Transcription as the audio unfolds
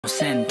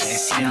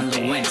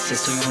Influencer,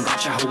 soy un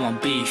gacha who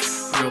want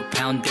beef. Real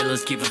pound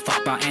dealers give a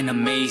fuck about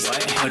enemies.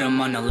 Put them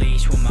on a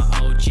leash with my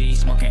OG,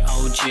 smoking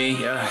OG.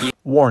 Yeah.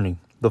 Warning,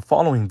 the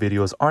following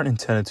videos aren't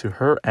intended to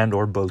hurt and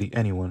or bully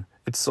anyone.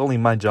 It's solely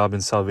my job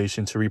in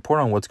salvation to report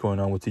on what's going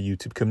on with the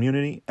YouTube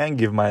community and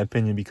give my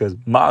opinion because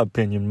my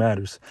opinion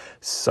matters.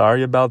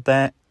 Sorry about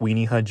that.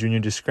 Weenie Hut Jr.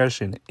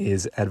 discretion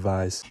is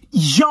advised.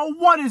 Yo,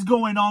 what is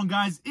going on,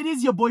 guys? It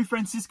is your boy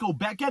Francisco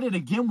back at it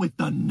again with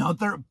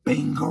another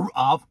banger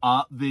of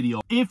a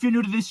video. If you're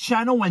new to this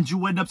channel and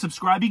you end up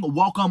subscribing,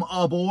 welcome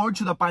aboard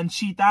to the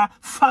Panchita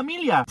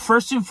familia.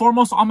 First and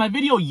foremost, on my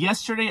video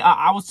yesterday,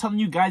 I was telling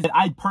you guys that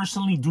I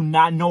personally do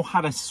not know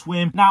how to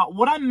swim. Now,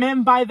 what I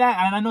meant by that,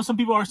 and I know some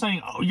people are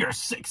saying, oh, you're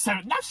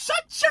 6'7". Now,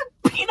 shut your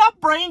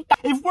peanut brain.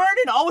 If we're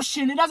in an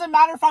ocean, it doesn't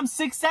matter if I'm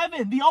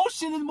 6'7". The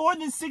ocean is more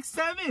than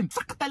 6'7".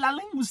 La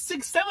lengua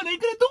 6'7",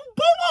 ain't gonna do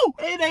boo-boo.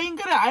 It ain't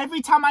gonna. Every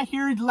time I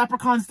hear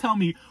leprechauns tell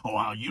me, oh,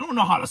 well, you don't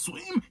know how to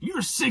swim,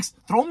 you're 6,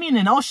 throw me in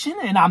an ocean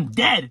and I'm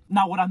dead.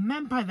 Now, what I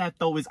meant by that,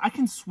 though, is I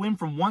can swim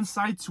from one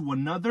side to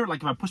another.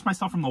 Like, if I push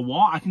myself from the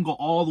wall, I can go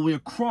all the way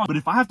across. But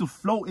if I have to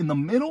float in the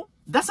middle,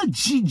 that's a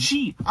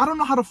GG. I don't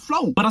know how to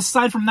float. But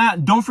aside from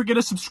that, don't forget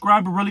to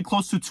subscribe. We're really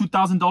close to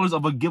 $2,000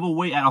 of a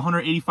giveaway at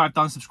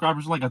 185,000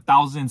 subscribers, like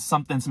 1,000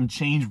 something, some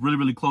change,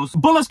 really close.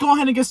 But let's go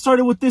ahead and get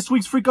started with this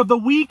week's Freak of the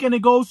Week, and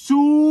it goes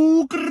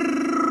to...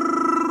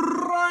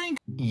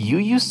 You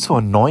used to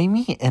annoy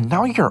me, and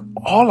now you're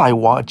all I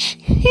watch.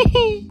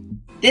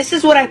 This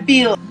is what I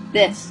feel.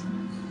 This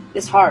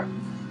heart.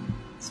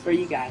 It's for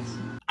you guys.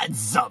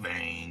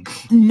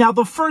 Now,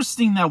 the first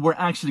thing that we're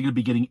actually going to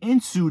be getting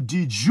into,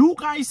 did you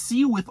guys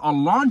see with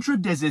Alondra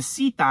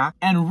Desecita?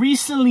 And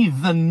recently,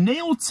 the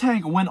nail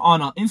tech went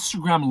on an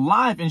Instagram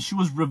live and she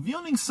was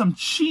revealing some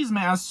cheese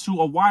as to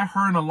why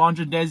her and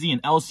Alondra Desi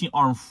and Elsy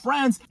aren't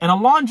friends. And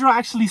Alondra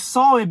actually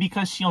saw it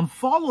because she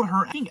unfollowed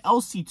her. I think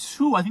Elsy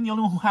too. I think the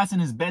only one who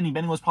hasn't is Benny.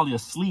 Benny was probably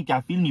asleep,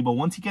 I feel me. But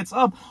once he gets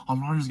up,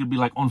 Alondra's going to be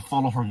like,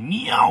 unfollow her.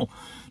 Meow.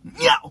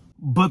 Meow.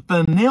 But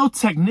the nail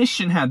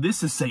technician had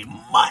this to say,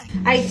 Mike.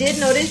 I did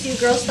notice you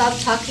girls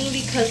stopped talking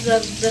because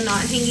of the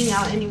not hanging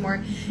out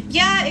anymore.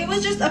 Yeah, it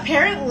was just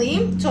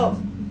apparently. So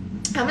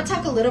I'm gonna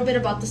talk a little bit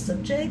about the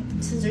subject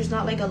since there's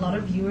not like a lot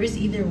of viewers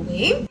either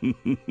way.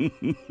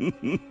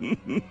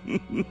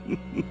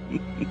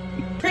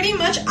 Pretty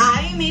much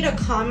I made a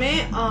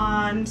comment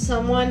on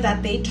someone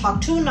that they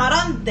talked to, not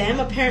on them.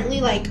 Apparently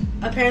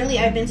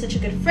I've been such a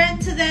good friend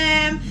to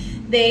them.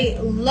 They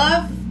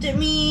loved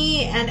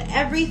me and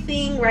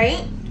everything,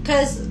 right?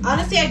 Because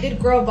honestly, I did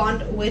grow a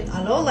bond with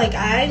Alo. Like,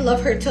 I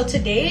love her till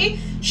today.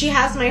 She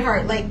has my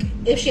heart. Like,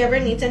 if she ever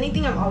needs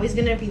anything, I'm always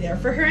gonna be there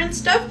for her and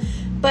stuff.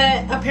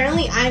 But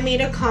apparently I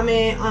made a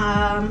comment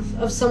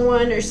of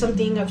someone or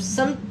something, of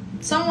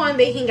someone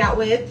they hang out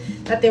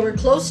with that they were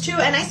close to,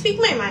 and I speak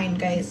my mind,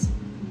 guys.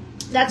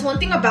 That's one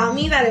thing about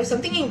me, that if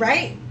something ain't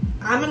right,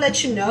 I'm gonna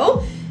let you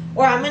know,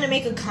 or I'm gonna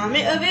make a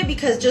comment of it,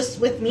 because just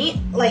with me,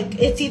 like,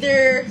 it's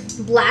either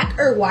black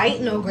or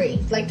white, no gray.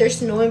 Like,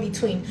 there's no in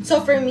between.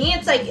 So for me,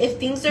 it's like, if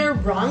things are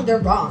wrong, they're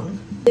wrong.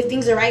 If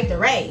things are right, they're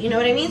right. You know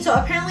what I mean? So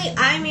apparently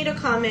I made a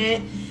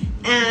comment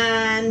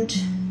and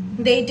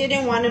they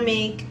didn't want to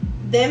make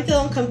them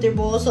feel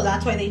uncomfortable, so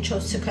that's why they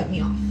chose to cut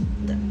me off.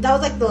 That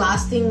was like the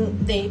last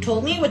thing they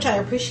told me, which I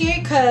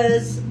appreciate,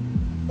 because,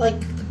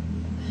 like,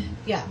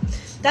 yeah,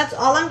 that's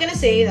all I'm gonna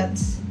say.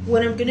 That's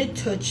when I'm gonna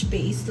touch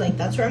base. Like,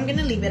 that's where I'm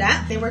gonna leave it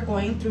at. They were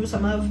going through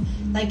some of,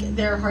 like,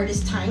 their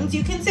hardest times,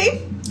 you can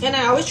say, and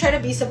I always try to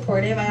be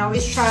supportive. I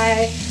always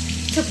try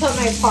to put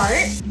my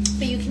part,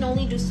 but you can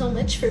only do so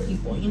much for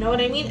people, you know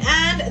what I mean?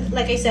 And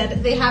like I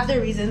said, they have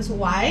their reasons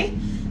why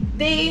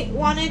they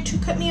wanted to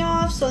cut me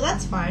off, so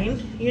that's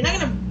fine. You're not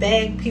gonna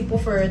beg people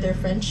for their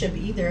friendship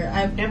either.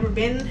 I've never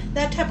been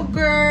that type of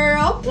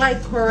girl. Like,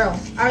 for real,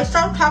 I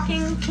started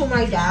talking to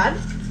my dad,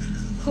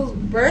 who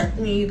birthed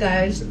me, you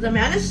guys. The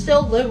man is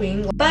still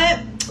living, but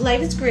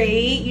life is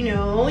great, you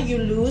know. You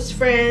lose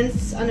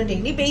friends on a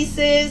daily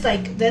basis.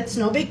 Like, that's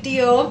no big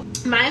deal.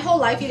 My whole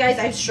life, you guys,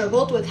 I've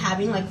struggled with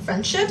having, like,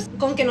 friendships.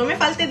 Con que no me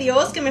falte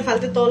Dios, que me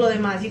falte todo lo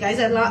demás, you guys.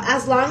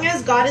 As long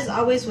as God is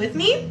always with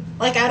me,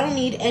 like, I don't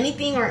need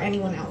anything or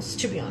anyone else,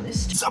 to be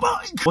honest.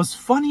 What's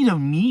funny to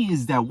me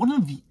is that one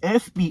of the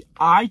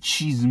FBI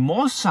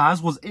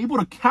chismosas was able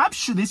to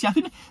capture this, I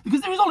think,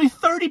 because there was only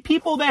 30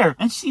 people there.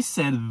 And she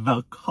said,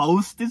 the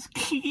coast is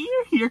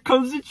clear, here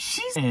comes the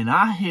cheese. And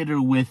I hit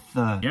her with,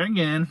 here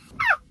again.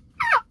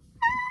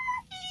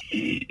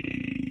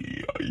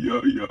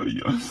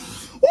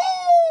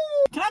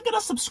 Can I get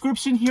a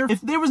subscription here?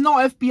 If there was no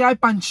FBI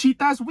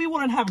Panchitas, we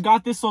wouldn't have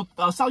got this. So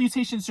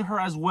salutations to her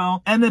as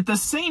well. And at the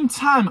same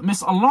time,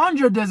 Miss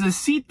Alondra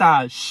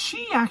Desecita,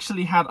 she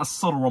actually had a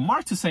subtle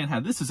remark to say and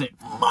had this to say,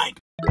 Mike.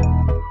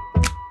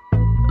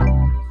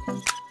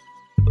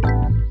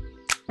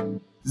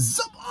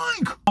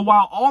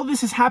 While all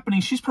this is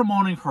happening, she's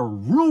promoting her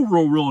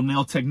real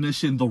nail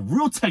technician, the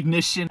real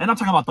technician. And I'm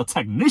talking about the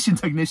technician.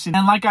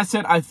 And like I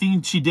said, I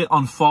think she did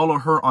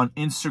unfollow her on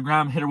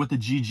Instagram. Hit her with a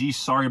GG.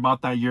 Sorry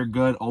about that. You're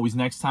good. Always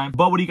next time.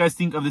 But what do you guys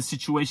think of this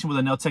situation with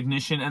a nail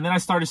technician? And then I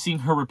started seeing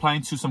her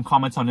replying to some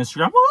comments on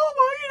Instagram. Oh,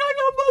 why are you not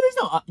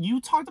about this?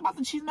 You talked about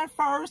the cheese man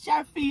first.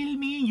 Yeah, feel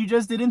me. You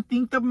just didn't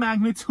think the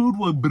magnitude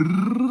would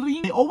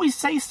bring. They always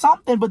say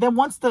something, but then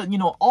once the,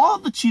 all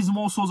the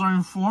chismosos are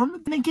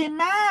informed, they get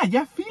mad.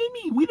 Yeah, feel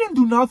me. We didn't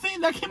do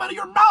nothing. That came out of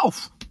your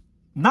mouth.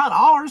 Not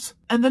ours.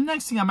 And the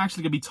next thing I'm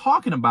actually going to be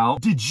talking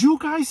about, did you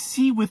guys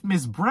see with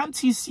Miss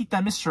Bramty's seat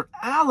that Mr.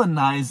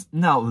 Alonized?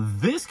 Now,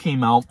 this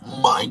came out.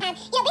 You've been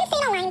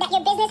saying online that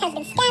your business has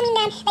been scamming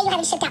them, that you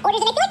haven't shipped out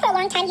orders, and I feel like for a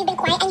long time you've been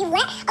quiet and you've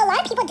let a lot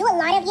of people do a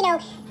lot of,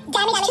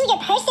 damage to your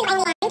person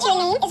online, to your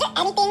name. Is there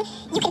anything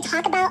you can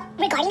talk about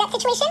regarding that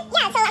situation?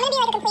 Yeah, so I'm going to be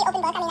like a complete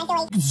open book. I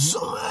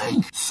feel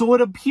like... So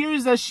it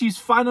appears that she's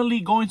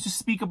finally going to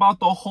speak about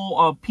the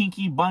whole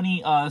Pinky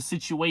Bunny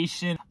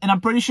situation. And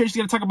I'm pretty sure she's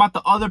going to talk about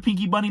the other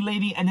Pinky Bunny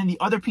lady. And then the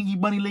other Pinky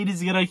Bunny lady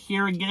is going to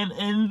hear again.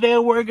 And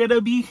then we're going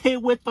to be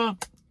hit with the...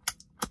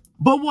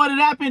 But what had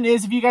happened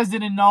is, if you guys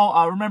didn't know,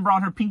 remember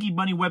on her Pinky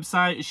Bunny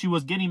website, she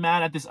was getting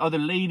mad at this other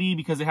lady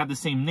because they had the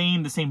same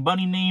name, the same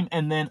bunny name.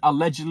 And then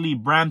allegedly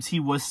Bramty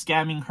was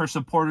scamming her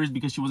supporters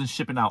because she wasn't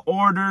shipping out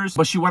orders.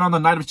 But she went on the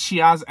Night of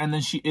Chias and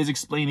then she is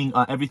explaining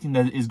everything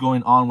that is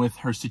going on with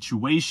her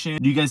situation.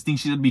 Do you guys think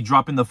she's going to be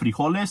dropping the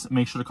frijoles?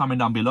 Make sure to comment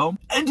down below.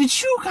 And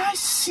did you guys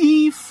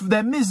see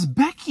that Miss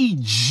Becky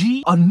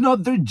G,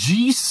 another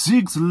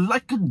G6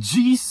 like a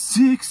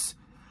G6?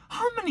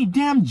 How many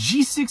damn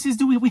G6s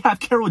do we have?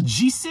 Carol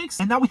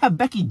G6, and now we have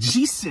Becky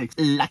G6.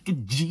 Like a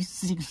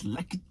G6,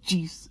 like a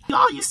G6.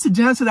 Y'all used to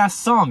dance to that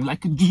song,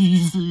 like a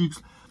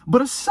G6.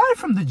 But aside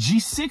from the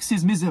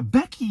G6s, Miss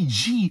Becky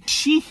G,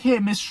 she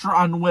hit Mr.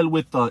 Anuel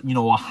with a,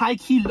 a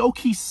high-key,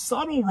 low-key,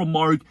 subtle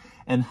remark,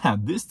 and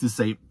had this to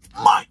say,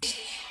 Mike.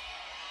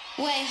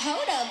 Wait,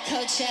 hold up,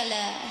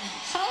 Coachella.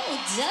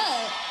 Hold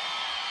up.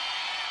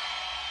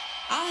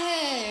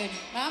 I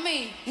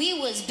heard, we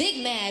was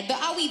big mad,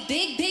 but are we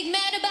big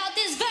mad about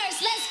this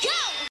verse? Let's go!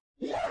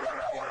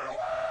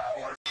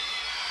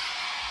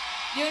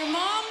 Your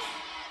mom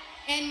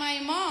and my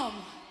mom,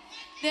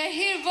 they're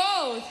here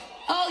both.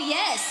 Oh,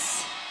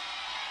 yes.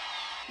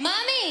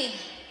 Mami,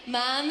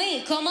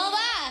 ¿cómo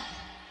va?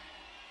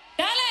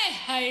 Dale,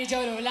 ay,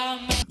 lloro la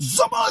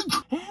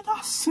and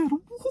I said,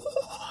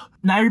 what?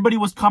 Now everybody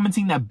was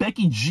commenting that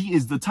Becky G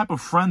is the type of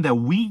friend that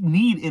we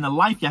need in a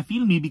life, yeah,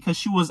 feel me, because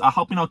she was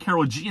helping out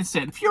Carol G and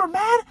said, if you're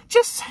mad,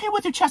 just say it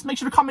with your chest. Make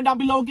sure to comment down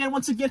below again.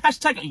 Once again,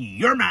 hashtag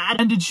you're mad.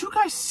 And did you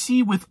guys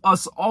see with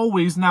us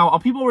always? Now,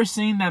 people were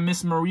saying that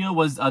Miss Maria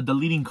was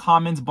deleting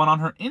comments, but on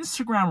her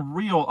Instagram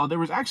reel, there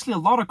was actually a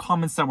lot of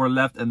comments that were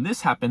left, and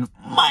this happened.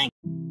 Mike.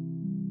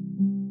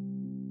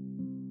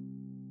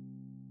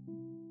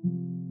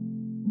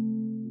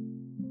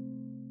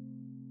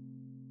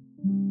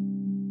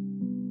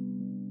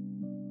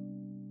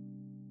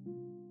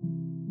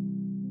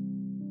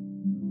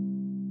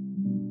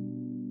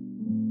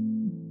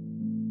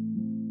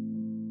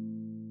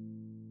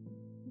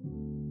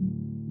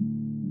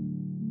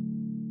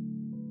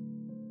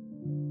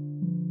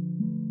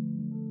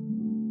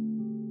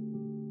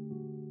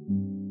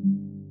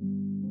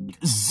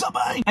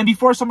 And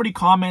before somebody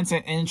comments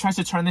and tries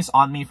to turn this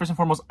on me, first and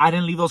foremost, I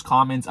didn't leave those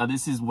comments.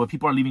 This is what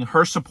people are leaving.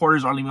 Her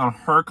supporters are leaving on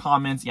her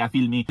comments. Yeah,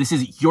 feel me. This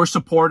is your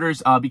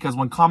supporters, because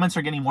when comments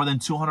are getting more than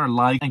 200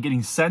 likes and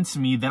getting sent to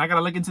me, then I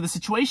gotta look into the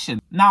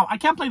situation. Now, I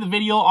can't play the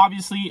video,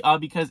 obviously,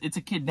 because it's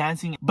a kid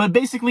dancing. But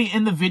basically,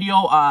 in the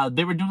video,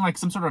 they were doing like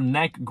some sort of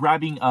neck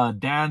grabbing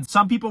dance.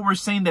 Some people were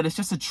saying that it's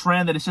just a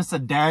trend, that it's just a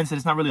dance, that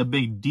it's not really a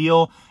big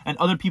deal. And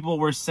other people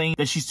were saying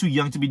that she's too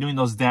young to be doing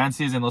those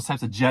dances and those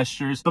types of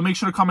gestures. So make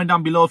sure to comment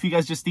down below if you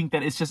guys just think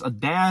that it's just a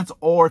dance,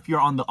 or if you're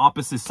on the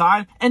opposite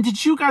side. And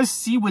did you guys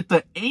see with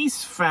the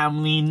Ace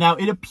family? Now,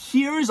 it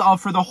appears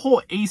for the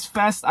whole Ace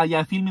Fest,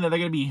 yeah, feel me, that they're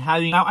gonna be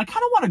having. Now, I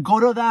kind of want to go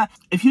to that.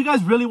 If you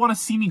guys really want to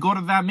see me go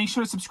to that, make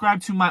sure to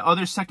subscribe to my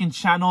other second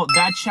channel.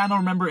 That channel,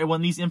 remember,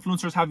 when these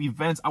influencers have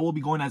events, I will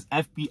be going as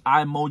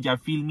FBI mode, yeah,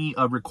 feel me,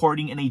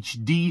 recording in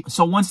HD.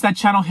 So once that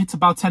channel hits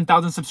about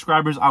 10,000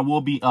 subscribers, I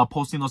will be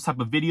posting those type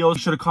of videos. Be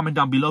sure to comment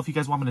down below if you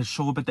guys want me to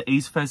show up at the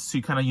Ace Fest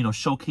to kind of,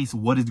 showcase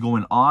what is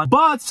going on.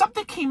 But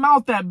something came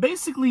out that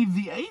basically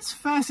the Ace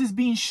Fest is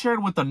being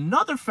shared with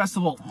another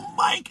festival.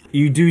 Mike,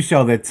 you do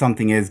show that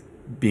something is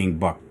being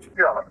booked.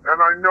 Yeah,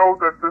 and I know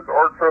that this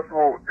art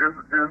festival is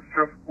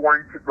just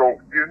going to go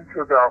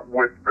into that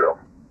with them.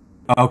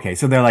 Okay,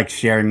 so they're like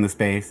sharing the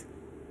space?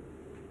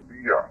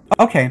 Yeah.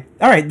 Okay,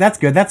 all right, that's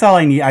good. That's all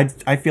I need.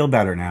 I feel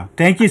better now.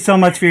 Thank you so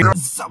much for your...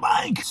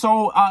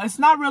 So, it's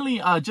not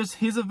really just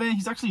his event.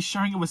 He's actually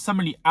sharing it with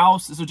somebody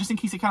else. So just in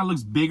case it kind of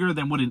looks bigger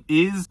than what it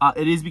is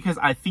because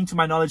I think, to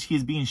my knowledge, he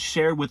is being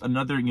shared with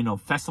another,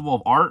 festival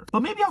of art.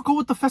 But maybe I'll go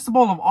with the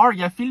festival of art,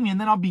 yeah, feel me?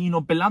 And then I'll be,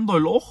 pelando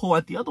el ojo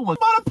at the other one.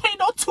 I'm not paying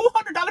no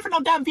 $200 for no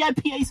damn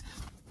VIPs.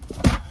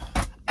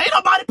 Ain't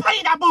nobody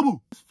paying that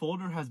boo-boo. This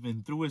folder has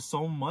been through it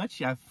so much,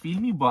 yeah, feel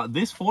me? But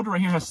this folder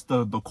right here has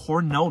the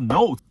Cornell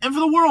notes. And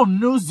for the world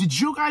news, did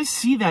you guys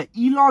see that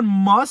Elon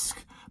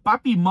Musk,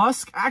 Papi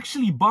Musk,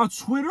 actually bought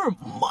Twitter?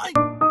 My...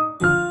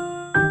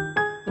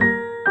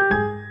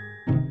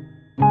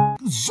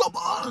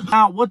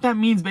 Now, what that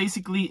means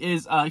basically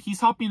is he's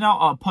helping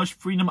out push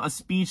freedom of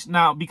speech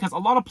now, because a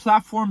lot of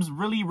platforms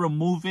really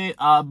remove it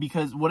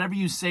because whatever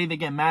you say, they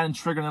get mad and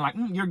triggered and they're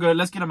like, you're good,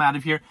 let's get him out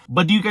of here.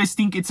 But do you guys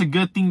think it's a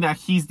good thing that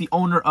he's the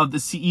owner of the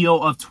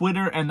CEO of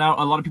Twitter and now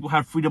a lot of people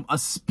have freedom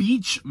of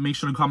speech? Make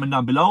sure to comment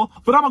down below.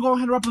 But I'm gonna go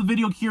ahead and wrap the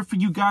video here for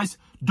you guys.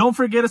 Don't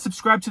forget to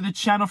subscribe to the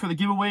channel for the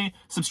giveaway.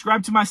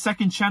 Subscribe to my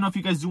second channel if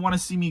you guys do want to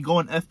see me go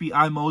in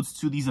FBI modes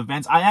to these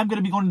events. I am going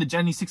to be going to the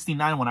Jenny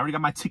 69 one. I already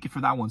got my ticket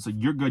for that one, so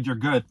you're good, you're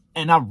good.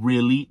 And I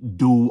really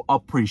do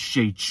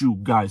appreciate you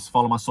guys.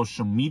 Follow my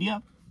social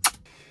media.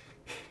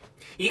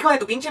 Hijo de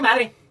tu pinche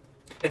madre.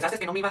 Pensaste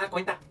que no me iba a dar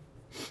cuenta.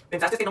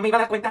 Pensaste que no me iba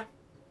a dar cuenta.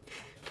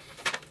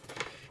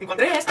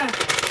 Encontré esta.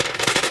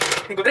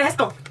 Encontré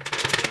esto.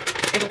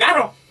 En tu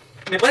carro.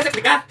 ¿Me puedes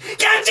explicar?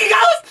 ¿Quién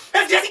chingados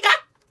es Jessica?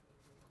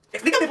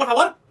 Explícame, por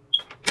favor.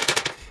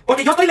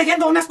 Porque yo estoy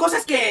leyendo unas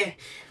cosas que...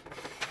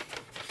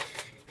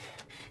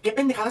 ¿Qué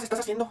pendejadas estás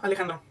haciendo,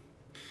 Alejandro?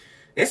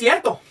 Es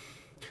cierto.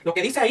 Lo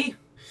que dice ahí.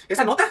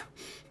 Esa nota